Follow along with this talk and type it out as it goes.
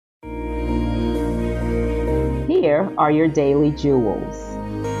here are your daily jewels.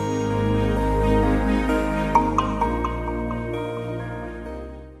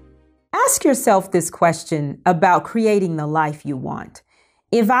 Ask yourself this question about creating the life you want.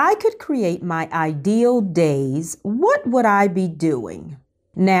 If I could create my ideal days, what would I be doing?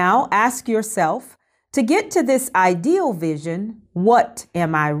 Now ask yourself, to get to this ideal vision, what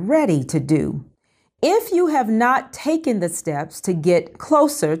am I ready to do? If you have not taken the steps to get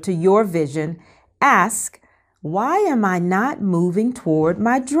closer to your vision, ask, why am I not moving toward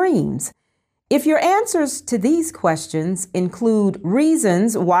my dreams? If your answers to these questions include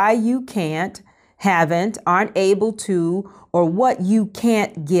reasons why you can't, haven't, aren't able to, or what you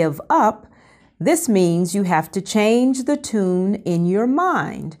can't give up, this means you have to change the tune in your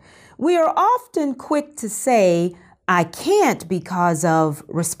mind. We are often quick to say, I can't because of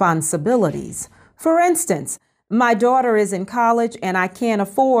responsibilities. For instance, my daughter is in college and I can't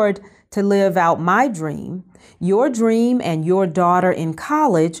afford to live out my dream. Your dream and your daughter in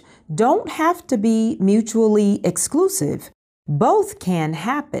college don't have to be mutually exclusive. Both can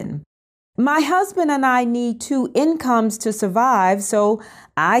happen. My husband and I need 2 incomes to survive, so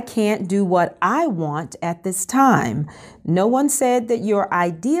I can't do what I want at this time. No one said that your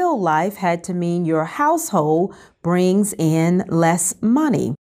ideal life had to mean your household brings in less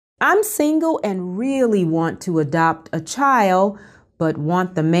money. I'm single and really want to adopt a child, but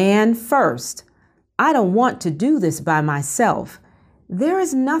want the man first. I don't want to do this by myself. There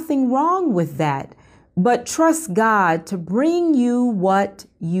is nothing wrong with that, but trust God to bring you what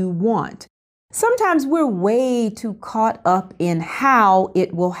you want. Sometimes we're way too caught up in how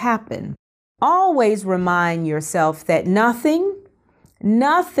it will happen. Always remind yourself that nothing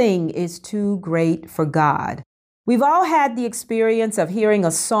is too great for God. We've all had the experience of hearing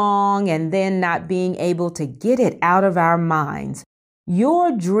a song and then not being able to get it out of our minds.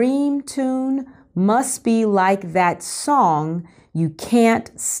 Your dream tune must be like that song you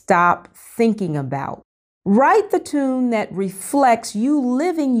can't stop thinking about. Write the tune that reflects you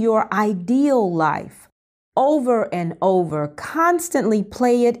living your ideal life. Over and over, constantly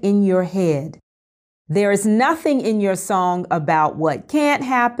play it in your head. There is nothing in your song about what can't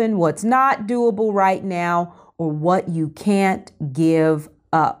happen, what's not doable right now, or what you can't give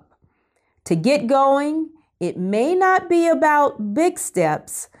up. To get going, it may not be about big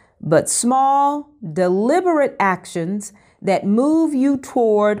steps, but small, deliberate actions that move you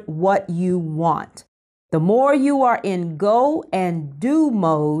toward what you want. The more you are in go and do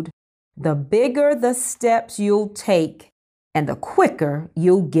mode, the bigger the steps you'll take and the quicker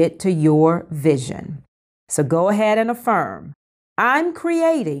you'll get to your vision. So go ahead and affirm, I'm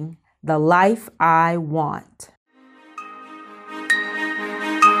creating the life I want.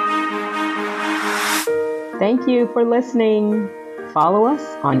 Thank you for listening. Follow us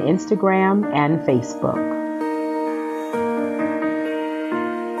on Instagram and Facebook.